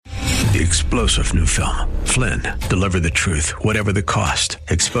the explosive new film, Flynn, Deliver the Truth, Whatever the Cost,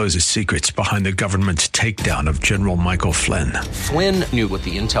 exposes secrets behind the government's takedown of General Michael Flynn. Flynn knew what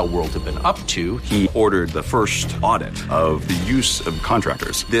the intel world had been up to. He ordered the first audit of the use of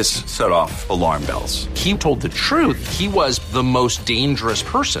contractors. This set off alarm bells. He told the truth. He was the most dangerous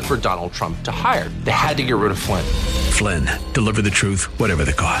person for Donald Trump to hire. They had to get rid of Flynn. Flynn, Deliver the Truth, Whatever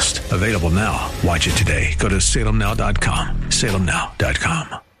the Cost. Available now. Watch it today. Go to salemnow.com.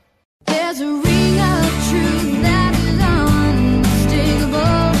 salemnow.com. There's a ring of truth that is unmistakable,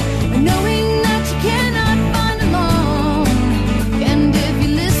 knowing that you cannot find alone. And if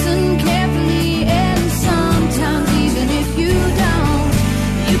you listen carefully, and sometimes even if you don't,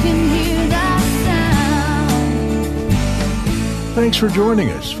 you can hear that sound. Thanks for joining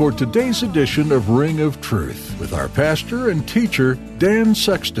us for today's edition of Ring of Truth with our pastor and teacher, Dan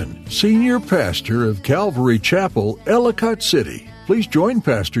Sexton, Senior Pastor of Calvary Chapel, Ellicott City. Please join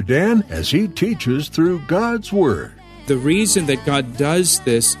Pastor Dan as he teaches through God's Word. The reason that God does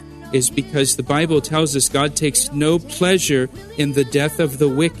this is because the Bible tells us God takes no pleasure in the death of the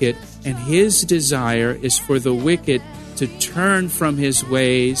wicked, and His desire is for the wicked to turn from his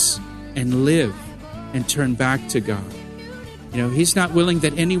ways and live and turn back to God. You know, He's not willing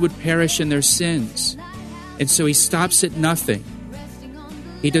that any would perish in their sins, and so He stops at nothing.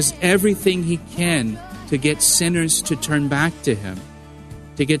 He does everything He can to get sinners to turn back to Him,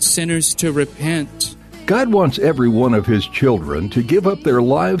 to get sinners to repent. God wants every one of His children to give up their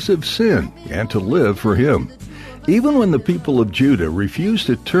lives of sin and to live for Him. Even when the people of Judah refused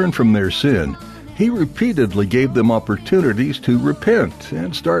to turn from their sin, He repeatedly gave them opportunities to repent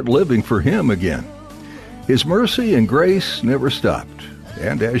and start living for Him again. His mercy and grace never stopped.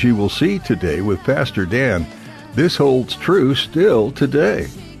 And as you will see today with Pastor Dan, this holds true still today.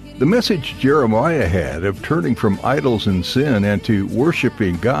 The message Jeremiah had of turning from idols and sin and to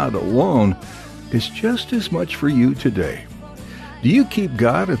worshiping God alone is just as much for you today. Do you keep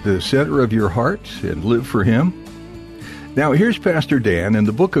God at the center of your heart and live for Him? Now here's Pastor Dan in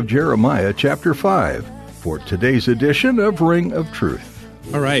the book of Jeremiah chapter 5 for today's edition of Ring of Truth.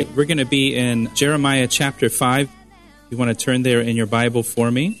 All right, we're going to be in Jeremiah chapter 5. You want to turn there in your Bible for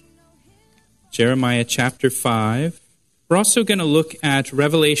me? Jeremiah chapter 5. We're also going to look at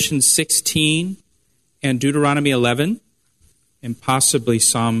Revelation 16 and Deuteronomy 11 and possibly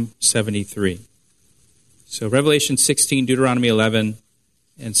Psalm 73. So Revelation 16, Deuteronomy 11,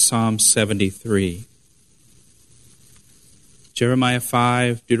 and Psalm 73. Jeremiah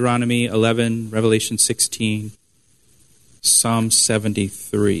 5, Deuteronomy 11, Revelation 16, Psalm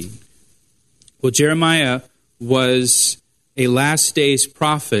 73. Well, Jeremiah was a last days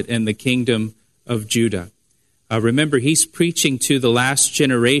prophet in the kingdom of Judah. Remember, he's preaching to the last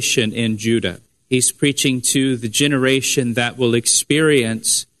generation in Judah. He's preaching to the generation that will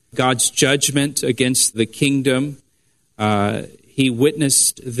experience God's judgment against the kingdom. He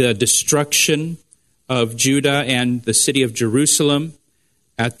witnessed the destruction of Judah and the city of Jerusalem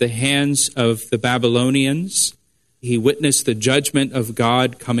at the hands of the Babylonians. He witnessed the judgment of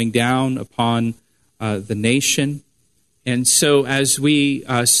God coming down upon the nation. And so as we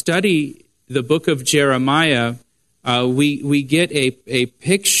study the book of Jeremiah, we get a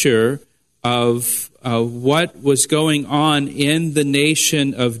picture of what was going on in the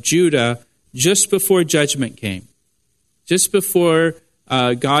nation of Judah just before judgment came, just before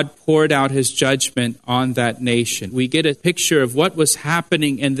God poured out His judgment on that nation. We get a picture of what was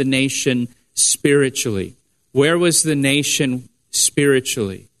happening in the nation spiritually. Where was the nation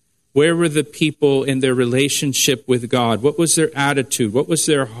spiritually? Where were the people in their relationship with God? What was their attitude? What was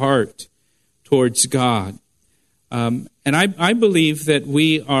their heart towards God? And I believe that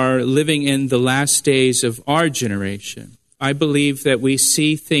we are living in the last days of our generation. I believe that we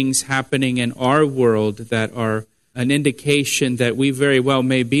see things happening in our world that are an indication that we very well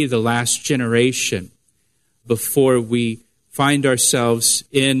may be the last generation before we find ourselves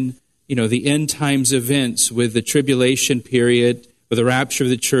in, the end times events with the tribulation period, with the rapture of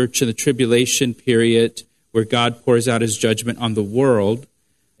the church and the tribulation period where God pours out His judgment on the world,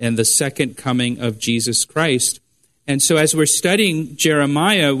 and the second coming of Jesus Christ. And so as we're studying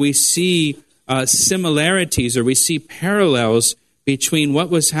Jeremiah, we see similarities, or we see parallels between what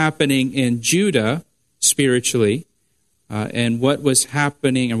was happening in Judah spiritually and what was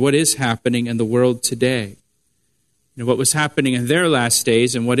happening, or what is happening in the world today. What was happening in their last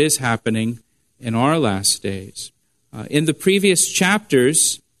days and what is happening in our last days. In the previous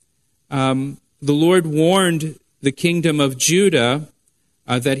chapters, the Lord warned the kingdom of Judah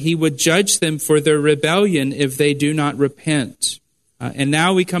that He would judge them for their rebellion if they do not repent. And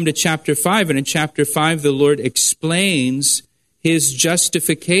now we come to chapter 5, and in chapter 5 the Lord explains his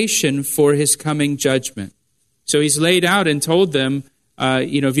justification for his coming judgment. So he's laid out and told them,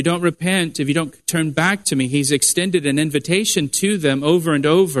 if you don't repent, if you don't turn back to me, he's extended an invitation to them over and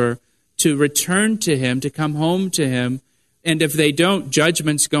over to return to him, to come home to him. And if they don't,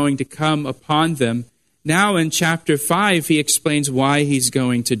 judgment's going to come upon them. Now in chapter 5, he explains why he's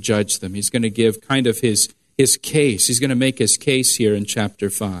going to judge them. He's going to give kind of his case. He's going to make his case here in chapter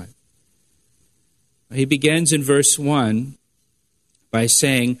 5. He begins in verse 1 by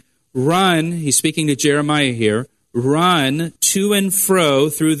saying, "Run," he's speaking to Jeremiah here, "run to and fro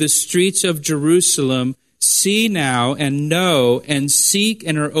through the streets of Jerusalem, see now and know and seek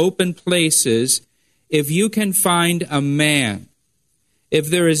in her open places if you can find a man, if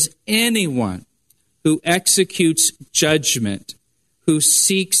there is anyone who executes judgment, who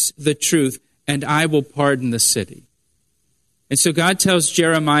seeks the truth, and I will pardon the city." And so God tells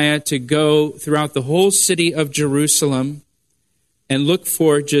Jeremiah to go throughout the whole city of Jerusalem and look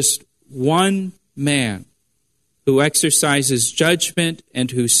for just one man who exercises judgment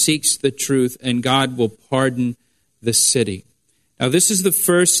and who seeks the truth, and God will pardon the city. Now, this is the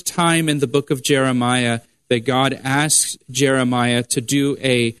first time in the book of Jeremiah that God asks Jeremiah to do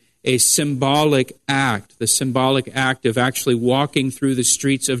a symbolic act, the symbolic act of actually walking through the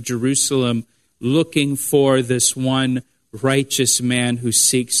streets of Jerusalem looking for this one righteous man who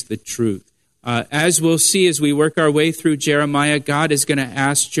seeks the truth. As we'll see as we work our way through Jeremiah, God is going to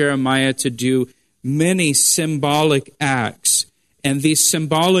ask Jeremiah to do many symbolic acts. And these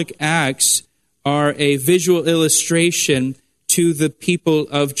symbolic acts are a visual illustration to the people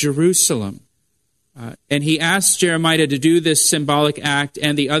of Jerusalem. And he asks Jeremiah to do this symbolic act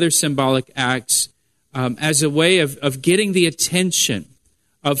and the other symbolic acts as a way of getting the attention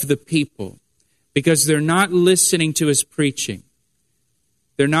of the people, because they're not listening to his preaching.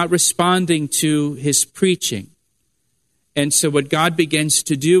 They're not responding to his preaching. And so what God begins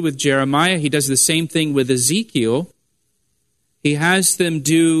to do with Jeremiah, he does the same thing with Ezekiel. He has them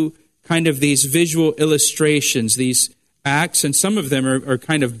do kind of these visual illustrations, these acts, and some of them are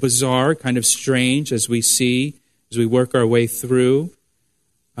kind of bizarre, kind of strange as we see, as we work our way through.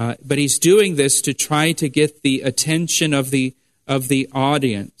 But he's doing this to try to get the attention of the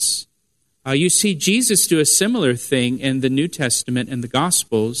audience. You see Jesus do a similar thing in the New Testament and the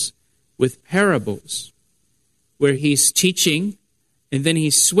Gospels with parables, where he's teaching, and then he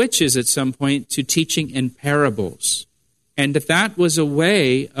switches at some point to teaching in parables. And that was a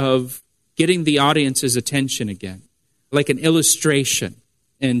way of getting the audience's attention again, like an illustration.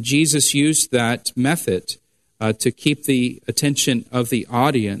 And Jesus used that method to keep the attention of the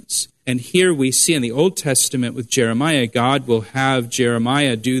audience. And here we see in the Old Testament with Jeremiah, God will have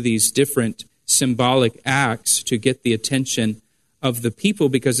Jeremiah do these different symbolic acts to get the attention of the people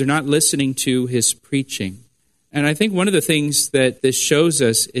because they're not listening to his preaching. And I think one of the things that this shows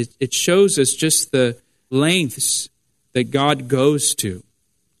us, it shows us just the lengths that God goes to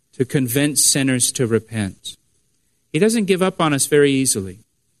convince sinners to repent. He doesn't give up on us very easily.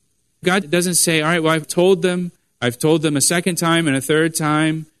 God doesn't say, all right, well, I've told them a second time and a third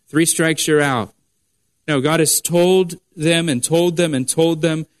time, 3 strikes, you're out. No, God has told them and told them and told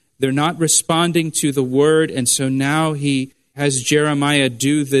them. They're not responding to the word, and so now he has Jeremiah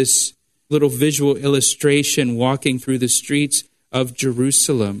do this little visual illustration walking through the streets of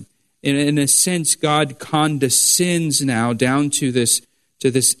Jerusalem. In a sense, God condescends now down to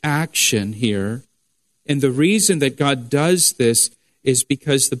this action here. And the reason that God does this is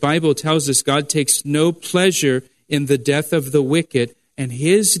because the Bible tells us God takes no pleasure in the death of the wicked, and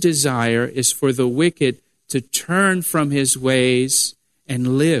his desire is for the wicked to turn from his ways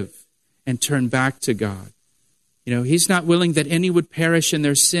and live and turn back to God. You know, he's not willing that any would perish in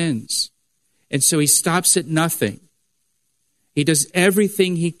their sins. And so he stops at nothing. He does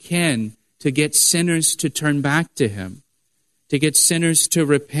everything he can to get sinners to turn back to him, to get sinners to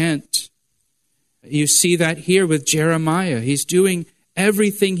repent. You see that here with Jeremiah. He's doing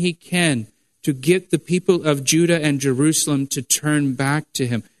everything he can to get the people of Judah and Jerusalem to turn back to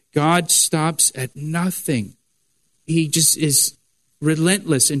him. God stops at nothing. He just is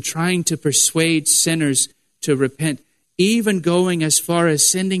relentless in trying to persuade sinners to repent, even going as far as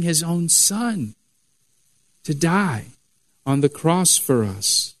sending his own son to die on the cross for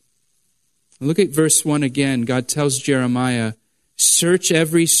us. Look at verse 1 again. God tells Jeremiah, search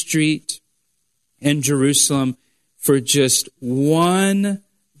every street in Jerusalem for just one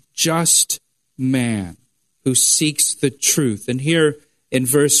just man who seeks the truth. And here in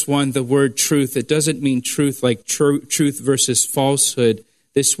verse 1, the word truth, it doesn't mean truth like truth versus falsehood.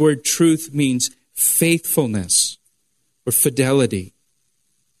 This word truth means faithfulness or fidelity.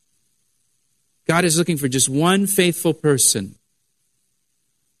 God is looking for just one faithful person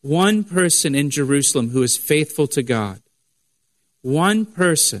one person in Jerusalem who is faithful to God, one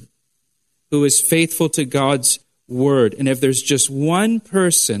person who is faithful to God's word, and if there's just one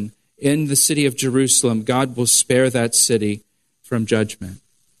person in the city of Jerusalem, God will spare that city from judgment.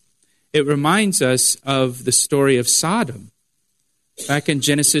 It reminds us of the story of Sodom back in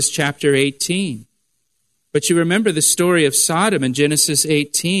Genesis chapter 18. But you remember the story of Sodom in Genesis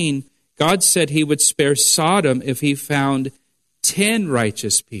 18. God said he would spare Sodom if he found 10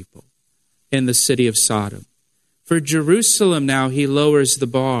 righteous people in the city of Sodom. For Jerusalem now, he lowers the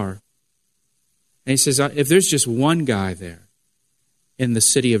bar. And he says, if there's just one guy there in the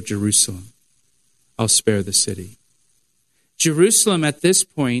city of Jerusalem, I'll spare the city. Jerusalem at this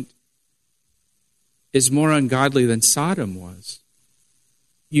point is more ungodly than Sodom was.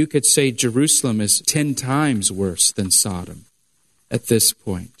 You could say Jerusalem is 10 times worse than Sodom at this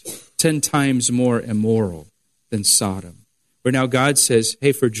point, 10 times more immoral than Sodom. Where now God says,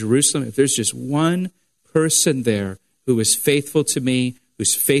 hey, for Jerusalem, if there's just one person there who is faithful to me,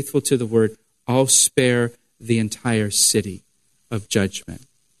 who's faithful to the word, I'll spare the entire city of judgment.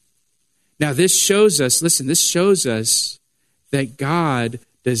 Now this shows us that God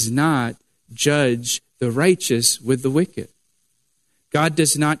does not judge the righteous with the wicked. God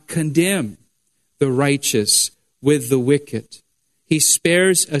does not condemn the righteous with the wicked. He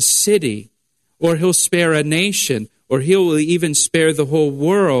spares a city, or he'll spare a nation, or he will even spare the whole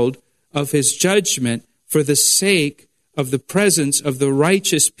world of his judgment for the sake of the presence of the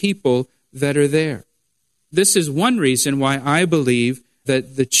righteous people that are there. This is one reason why I believe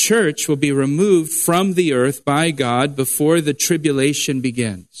that the church will be removed from the earth by God before the tribulation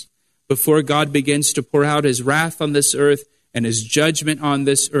begins, before God begins to pour out his wrath on this earth and his judgment on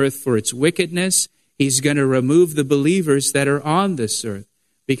this earth for its wickedness. He's going to remove the believers that are on this earth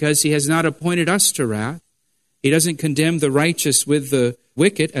because he has not appointed us to wrath. He doesn't condemn the righteous with the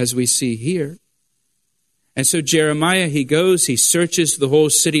wicked, as we see here. And so Jeremiah, he searches the whole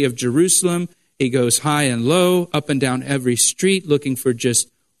city of Jerusalem. He goes high and low, up and down every street, looking for just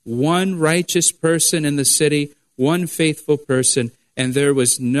one righteous person in the city, one faithful person, and there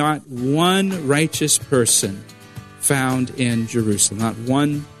was not one righteous person found in Jerusalem, not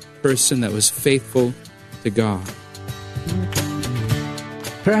one person that was faithful to God.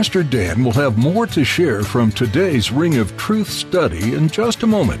 Pastor Dan will have more to share from today's Ring of Truth study in just a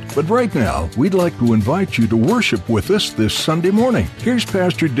moment. But right now, we'd like to invite you to worship with us this Sunday morning. Here's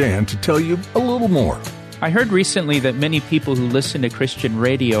Pastor Dan to tell you a little more. I heard recently that many people who listen to Christian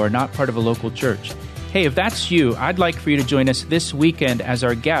radio are not part of a local church. Hey, if that's you, I'd like for you to join us this weekend as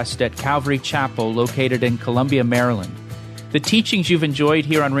our guest at Calvary Chapel, located in Columbia, Maryland. The teachings you've enjoyed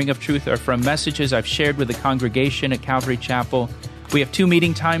here on Ring of Truth are from messages I've shared with the congregation at Calvary Chapel. We have 2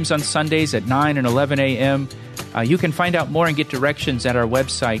 meeting times on Sundays at 9 and 11 a.m. You can find out more and get directions at our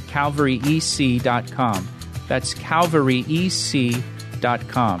website, calvaryec.com. That's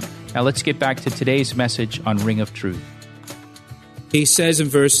calvaryec.com. Now let's get back to today's message on Ring of Truth. He says in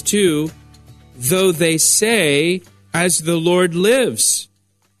verse 2, though they say, as the Lord lives,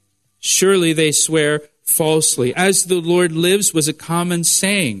 surely they swear falsely. As the Lord lives was a common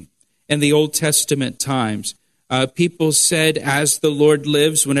saying in the Old Testament times. People said, as the Lord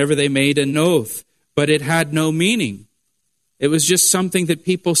lives, whenever they made an oath, but it had no meaning. It was just something that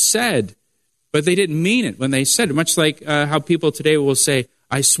people said, but they didn't mean it when they said it. Much like how people today will say,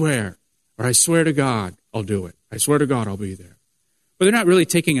 I swear, or I swear to God, I'll do it. I swear to God, I'll be there. But they're not really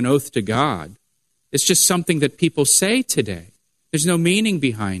taking an oath to God. It's just something that people say today. There's no meaning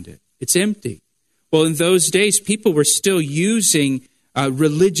behind it. It's empty. Well, in those days, people were still using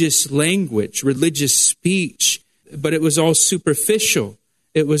religious language, religious speech, but it was all superficial.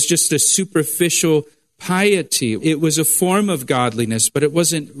 It was just a superficial piety. It was a form of godliness, but it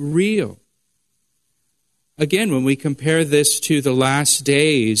wasn't real. Again, when we compare this to the last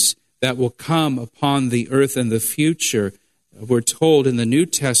days that will come upon the earth in the future, we're told in the New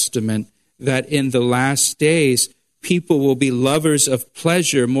Testament that in the last days, people will be lovers of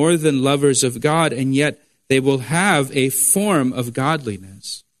pleasure more than lovers of God, and yet they will have a form of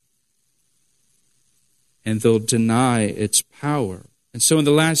godliness, and they'll deny its power. And so in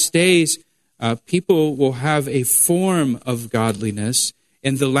the last days, people will have a form of godliness.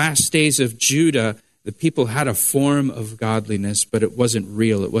 In the last days of Judah, the people had a form of godliness, but it wasn't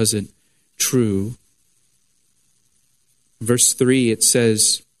real. It wasn't true. Verse 3, it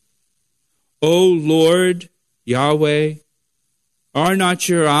says, O Lord, Yahweh, are not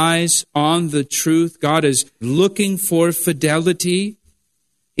your eyes on the truth? God is looking for fidelity.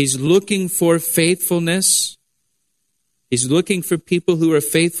 He's looking for faithfulness. He's looking for people who are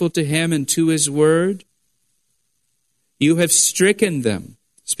faithful to Him and to His word. You have stricken them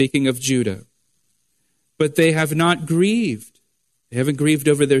speaking of Judah. But they have not grieved. They haven't grieved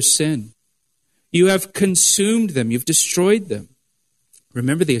over their sin. You have consumed them. You've destroyed them.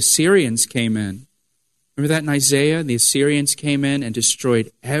 Remember, the Assyrians came in. Remember that in Isaiah? The Assyrians came in and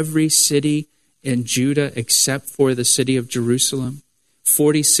destroyed every city in Judah except for the city of Jerusalem.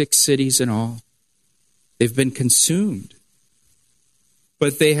 46 cities in all. They've been consumed.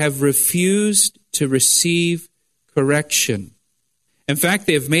 But they have refused to receive correction. In fact,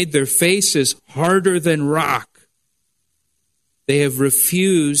 they have made their faces harder than rock. They have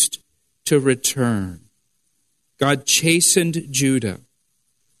refused to return. God chastened Judah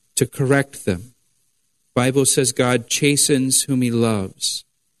to correct them. The Bible says God chastens whom he loves.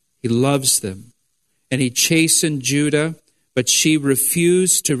 He loves them. And he chastened Judah, but she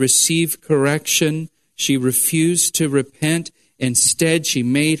refused to receive correction. She refused to repent. Instead, she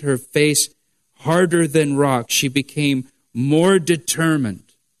made her face harder than rock. She became more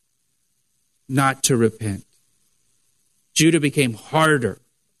determined not to repent. Judah became harder,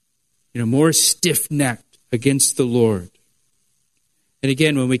 more stiff-necked against the Lord. And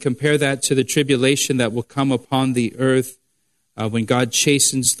again, when we compare that to the tribulation that will come upon the earth, when God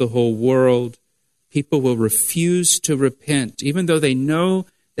chastens the whole world, people will refuse to repent. Even though they know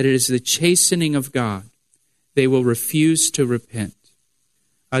that it is the chastening of God, they will refuse to repent.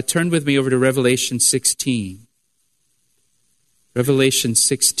 Turn with me over to Revelation 16. Revelation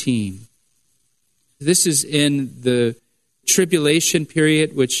 16. This is in the tribulation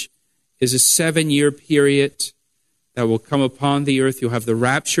period, which is a 7-year period that will come upon the earth. You'll have the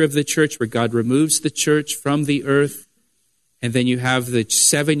rapture of the church, where God removes the church from the earth. And then you have the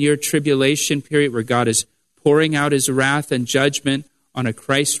 7-year tribulation period, where God is pouring out his wrath and judgment on a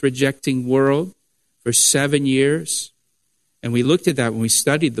Christ-rejecting world for 7 years. And we looked at that when we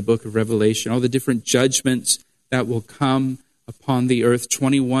studied the book of Revelation, all the different judgments that will come upon the earth,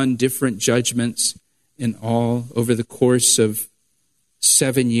 21 different judgments in all over the course of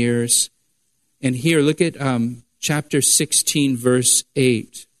 7 years. And here, look at chapter 16, verse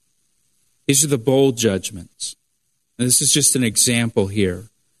 8. These are the bowl judgments. And this is just an example here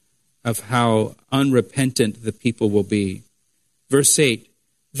of how unrepentant the people will be. Verse 8,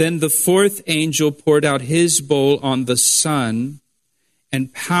 then the fourth angel poured out his bowl on the sun,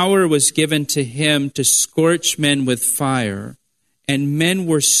 and power was given to him to scorch men with fire, and men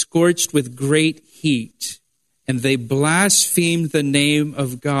were scorched with great heat, and they blasphemed the name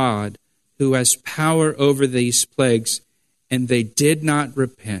of God, who has power over these plagues, and they did not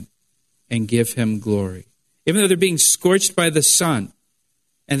repent and give him glory. Even though they're being scorched by the sun,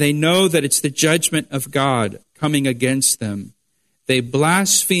 and they know that it's the judgment of God coming against them, they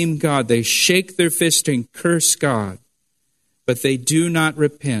blaspheme God. They shake their fist and curse God, but they do not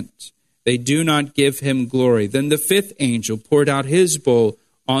repent. They do not give him glory. Then the fifth angel poured out his bowl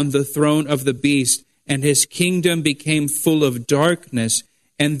on the throne of the beast, and his kingdom became full of darkness,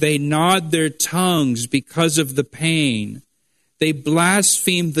 and they gnawed their tongues because of the pain. They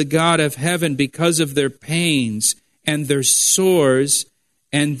blasphemed the God of heaven because of their pains and their sores,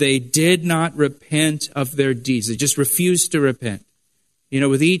 and they did not repent of their deeds. They just refused to repent.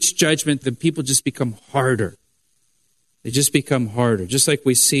 With each judgment, the people just become harder. They just become harder, just like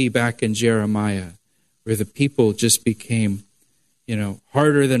we see back in Jeremiah, where the people just became,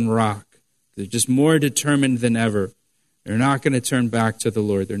 harder than rock. They're just more determined than ever. They're not going to turn back to the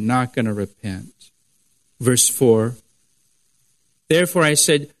Lord. They're not going to repent. Verse 4, therefore I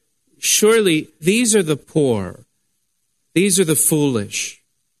said, surely these are the poor. These are the foolish.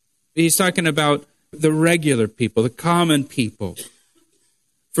 He's talking about the regular people, the common people.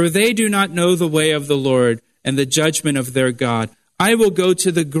 For they do not know the way of the Lord and the judgment of their God. I will go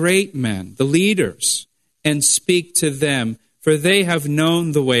to the great men, the leaders, and speak to them, for they have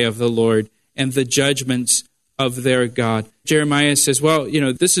known the way of the Lord and the judgments of their God. Jeremiah says,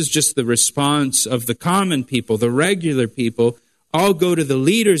 this is just the response of the common people, the regular people. I'll go to the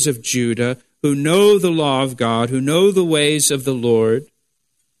leaders of Judah who know the law of God, who know the ways of the Lord,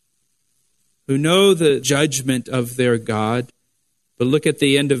 who know the judgment of their God. But look at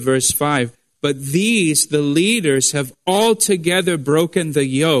the end of verse 5. But these, the leaders, have altogether broken the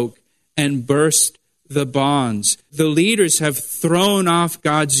yoke and burst the bonds. The leaders have thrown off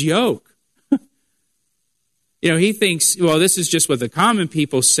God's yoke. He thinks, this is just what the common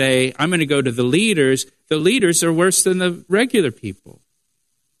people say. I'm going to go to the leaders. The leaders are worse than the regular people.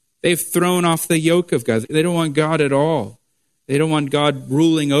 They've thrown off the yoke of God. They don't want God at all. They don't want God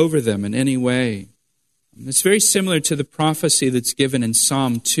ruling over them in any way. It's very similar to the prophecy that's given in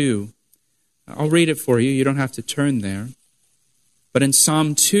Psalm 2. I'll read it for you. You don't have to turn there. But in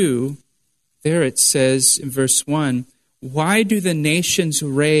Psalm 2, there it says in verse 1, Why do the nations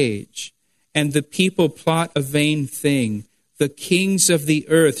rage and the people plot a vain thing? The kings of the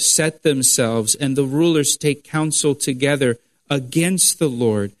earth set themselves, and the rulers take counsel together against the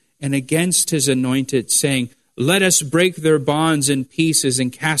Lord and against his anointed, saying, let us break their bonds in pieces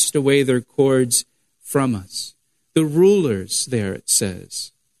and cast away their cords from us. The rulers, there it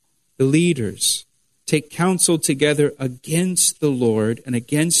says, the leaders, take counsel together against the Lord and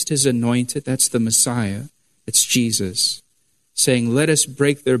against his anointed, that's the Messiah, it's Jesus, saying, let us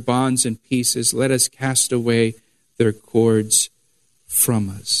break their bonds in pieces, let us cast away their cords from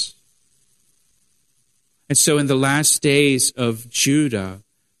us. And so in the last days of Judah,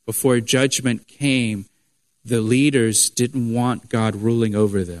 before judgment came, the leaders didn't want God ruling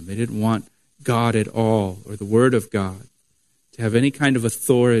over them. They didn't want God at all, or the Word of God, to have any kind of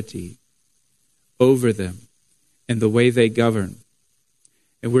authority over them and the way they govern.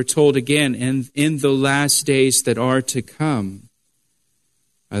 And we're told again, in the last days that are to come,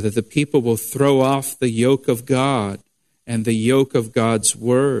 that the people will throw off the yoke of God and the yoke of God's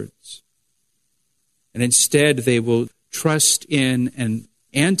words. And instead they will trust in an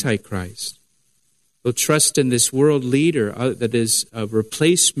antichrist. They'll trust in this world leader that is a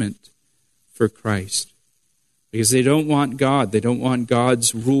replacement for Christ. Because they don't want God. They don't want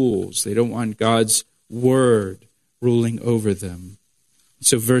God's rules. They don't want God's word ruling over them.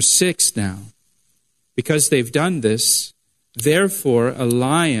 So verse 6 now. Because they've done this, therefore a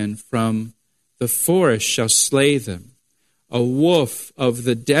lion from the forest shall slay them. A wolf of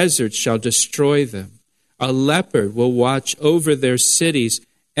the desert shall destroy them. A leopard will watch over their cities.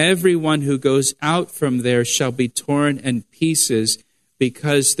 Everyone who goes out from there shall be torn in pieces,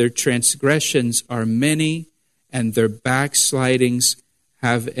 because their transgressions are many and their backslidings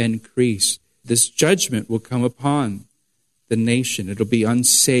have increased. This judgment will come upon the nation. It'll be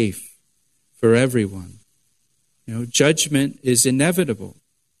unsafe for everyone. Judgment is inevitable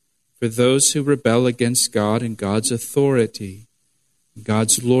for those who rebel against God and God's authority,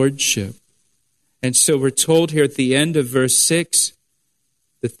 God's lordship. And so we're told here at the end of verse 6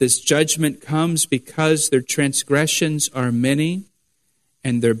 that this judgment comes because their transgressions are many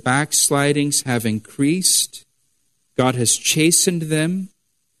and their backslidings have increased. God has chastened them.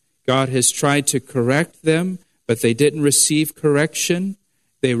 God has tried to correct them, but they didn't receive correction.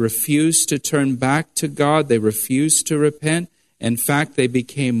 They refused to turn back to God. They refused to repent. In fact, they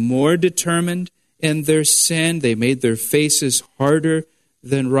became more determined in their sin. They made their faces harder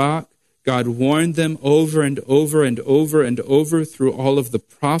than rock. God warned them over and over and over and over through all of the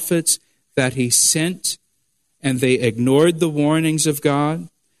prophets that he sent, and they ignored the warnings of God.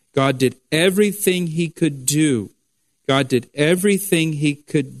 God did everything he could do. God did everything he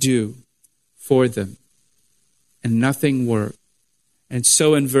could do for them, and nothing worked. And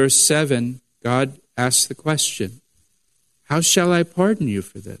so in verse 7, God asks the question, how shall I pardon you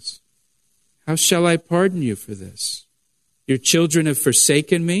for this? How shall I pardon you for this? Your children have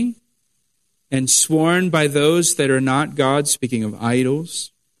forsaken me and sworn by those that are not God, speaking of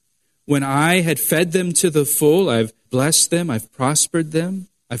idols. When I had fed them to the full, I've blessed them, I've prospered them,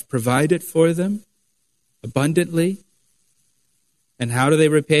 I've provided for them abundantly. And how do they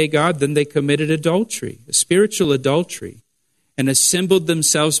repay God? Then they committed adultery, a spiritual adultery, and assembled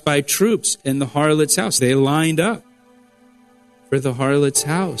themselves by troops in the harlot's house. They lined up for the harlot's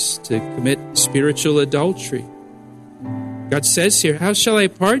house to commit spiritual adultery. God says here, how shall I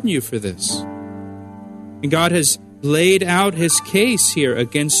pardon you for this? And God has laid out his case here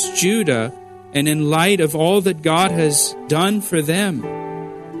against Judah, and in light of all that God has done for them,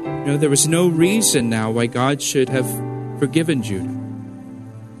 there was no reason now why God should have forgiven Judah.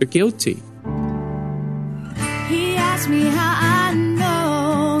 They're guilty. He asked me how I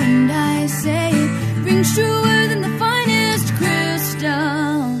know, and I say it rings truer than the finest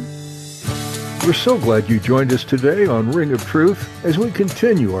crystal. We're so glad you joined us today on Ring of Truth as we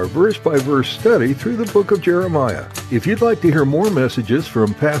continue our verse-by-verse study through the book of Jeremiah. If you'd like to hear more messages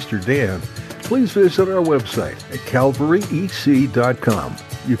from Pastor Dan, please visit our website at calvaryec.com.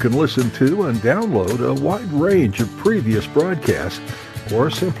 You can listen to and download a wide range of previous broadcasts, or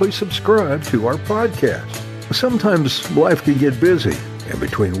simply subscribe to our podcast. Sometimes life can get busy, and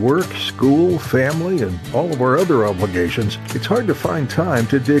between work, school, family, and all of our other obligations, it's hard to find time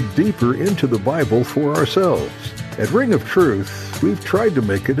to dig deeper into the Bible for ourselves. At Ring of Truth, we've tried to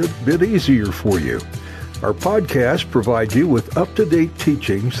make it a bit easier for you. Our podcasts provide you with up-to-date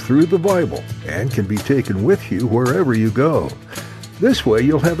teachings through the Bible and can be taken with you wherever you go. This way,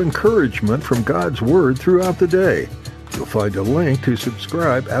 you'll have encouragement from God's Word throughout the day. You'll find a link to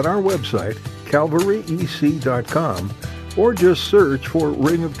subscribe at our website, calvaryec.com, or just search for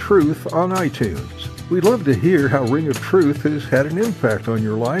Ring of Truth on iTunes. We'd love to hear how Ring of Truth has had an impact on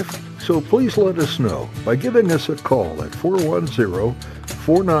your life, so please let us know by giving us a call at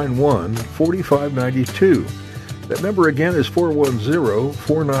 410-491-4592. That number again is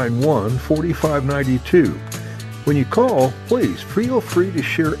 410-491-4592. When you call, please feel free to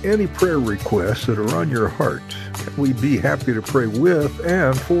share any prayer requests that are on your heart. We'd be happy to pray with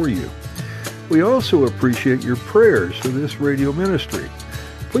and for you. We also appreciate your prayers for this radio ministry.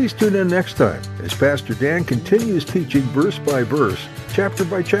 Please tune in next time as Pastor Dan continues teaching verse by verse, chapter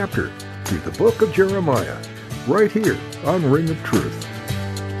by chapter, through the book of Jeremiah, right here on Ring of Truth.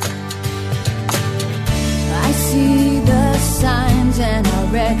 I see the signs and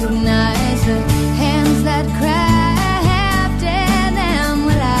I recognize the hands that crafted them.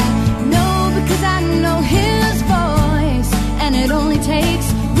 Well, I know because I know His voice, and it only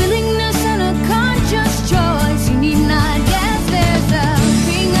takes willingness and a conscious choice. You need not guess, there's a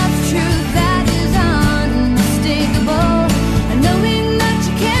ring of truth that is unmistakable, knowing that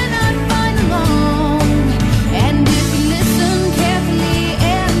you cannot find alone. And if you listen carefully,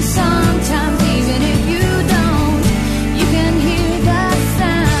 and sometimes even if you don't, you can hear the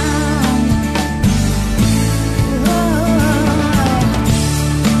sound.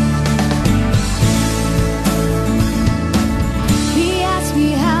 He asked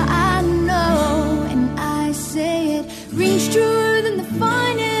me how I know, and I say it rings true.